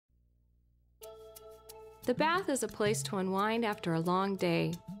The bath is a place to unwind after a long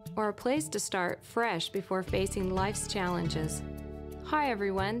day, or a place to start fresh before facing life's challenges. Hi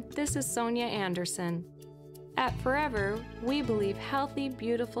everyone, this is Sonia Anderson. At Forever, we believe healthy,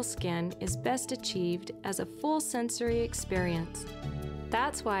 beautiful skin is best achieved as a full sensory experience.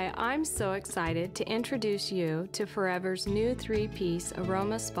 That's why I'm so excited to introduce you to Forever's new 3-piece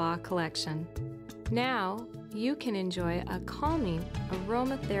Aroma Spa Collection. Now, you can enjoy a calming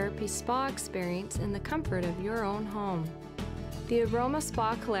aromatherapy spa experience in the comfort of your own home. The Aroma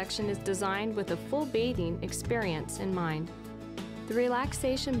Spa Collection is designed with a full bathing experience in mind. The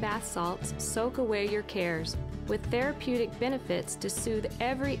relaxation bath salts soak away your cares, with therapeutic benefits to soothe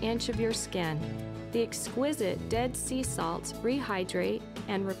every inch of your skin. The exquisite Dead Sea salts rehydrate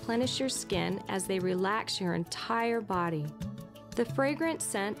and replenish your skin as they relax your entire body. The fragrant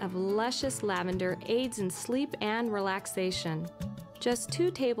scent of luscious lavender aids in sleep and relaxation. Just 2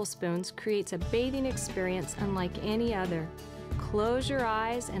 tablespoons creates a bathing experience unlike any other. Close your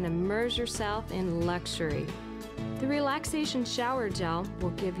eyes and immerse yourself in luxury. The relaxation shower gel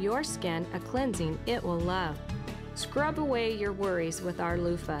will give your skin a cleansing it will love. Scrub away your worries with our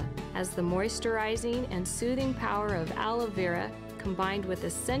loofah, as the moisturizing and soothing power of aloe vera combined with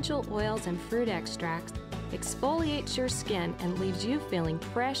essential oils and fruit extracts exfoliates your skin and leaves you feeling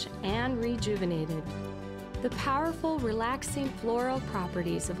fresh and rejuvenated. The powerful, relaxing floral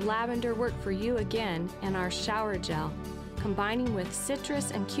properties of lavender work for you again in our shower gel, combining with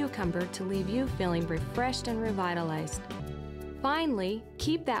citrus and cucumber to leave you feeling refreshed and revitalized. Finally,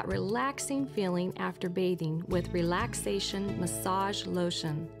 keep that relaxing feeling after bathing with Relaxation Massage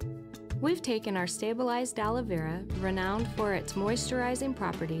Lotion. We've taken our stabilized aloe vera, renowned for its moisturizing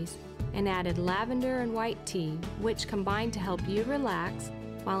properties, and added lavender and white tea, which combine to help you relax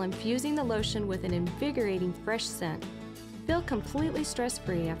while infusing the lotion with an invigorating fresh scent. Feel completely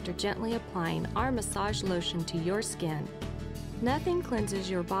stress-free after gently applying our massage lotion to your skin. Nothing cleanses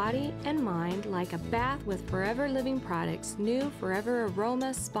your body and mind like a bath with Forever Living Products' new Forever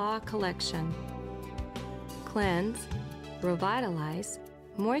Aroma Spa Collection. Cleanse, revitalize,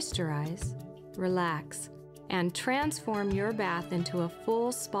 moisturize, relax, and transform your bath into a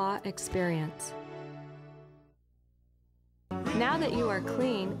full spa experience. Now that you are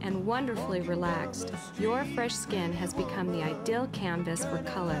clean and wonderfully relaxed, your fresh skin has become the ideal canvas for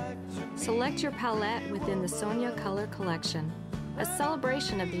color. Select your palette within the Sonia Color Collection, a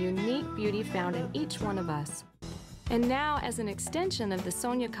celebration of the unique beauty found in each one of us. And now, as an extension of the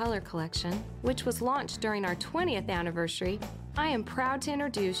Sonia Color Collection, which was launched during our 20th anniversary, I am proud to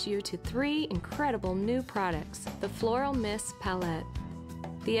introduce you to 3 incredible new products: the Floral Mist Palette,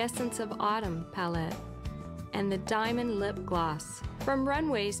 the Essence of Autumn Palette, and the Diamond Lip Gloss. From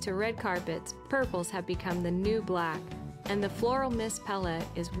runways to red carpets, purples have become the new black, and the Floral Mist Palette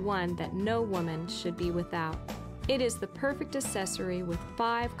is one that no woman should be without. It is the perfect accessory with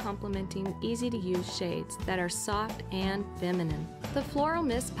 5 complementing, easy-to-use shades that are soft and feminine. The Floral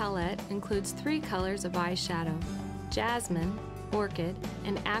Mist Palette includes 3 colors of eyeshadow: Jasmine, Orchid,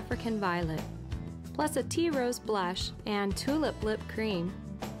 and African Violet, plus a tea rose blush and tulip lip cream.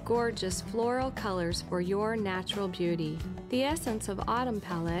 Gorgeous floral colors for your natural beauty. The Essence of Autumn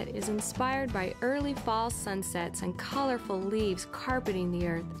palette is inspired by early fall sunsets and colorful leaves carpeting the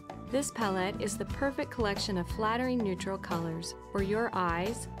earth. This palette is the perfect collection of flattering neutral colors for your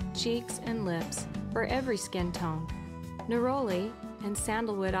eyes, cheeks, and lips for every skin tone. Neroli and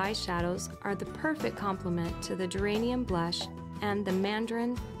Sandalwood eyeshadows are the perfect complement to the Geranium blush and the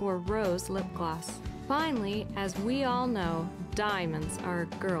Mandarin or Rose lip gloss. Finally, as we all know, diamonds are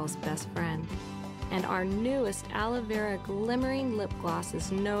a girl's best friend, and our newest aloe vera glimmering lip gloss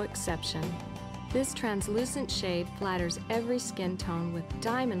is no exception. This translucent shade flatters every skin tone with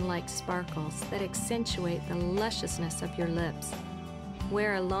diamond-like sparkles that accentuate the lusciousness of your lips.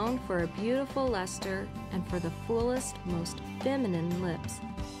 Wear alone for a beautiful luster and for the fullest, most feminine lips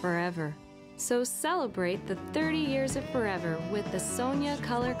forever. So celebrate the 30 years of Forever with the Sonia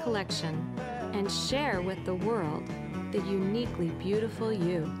Color Collection and share with the world the uniquely beautiful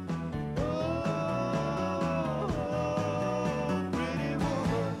you.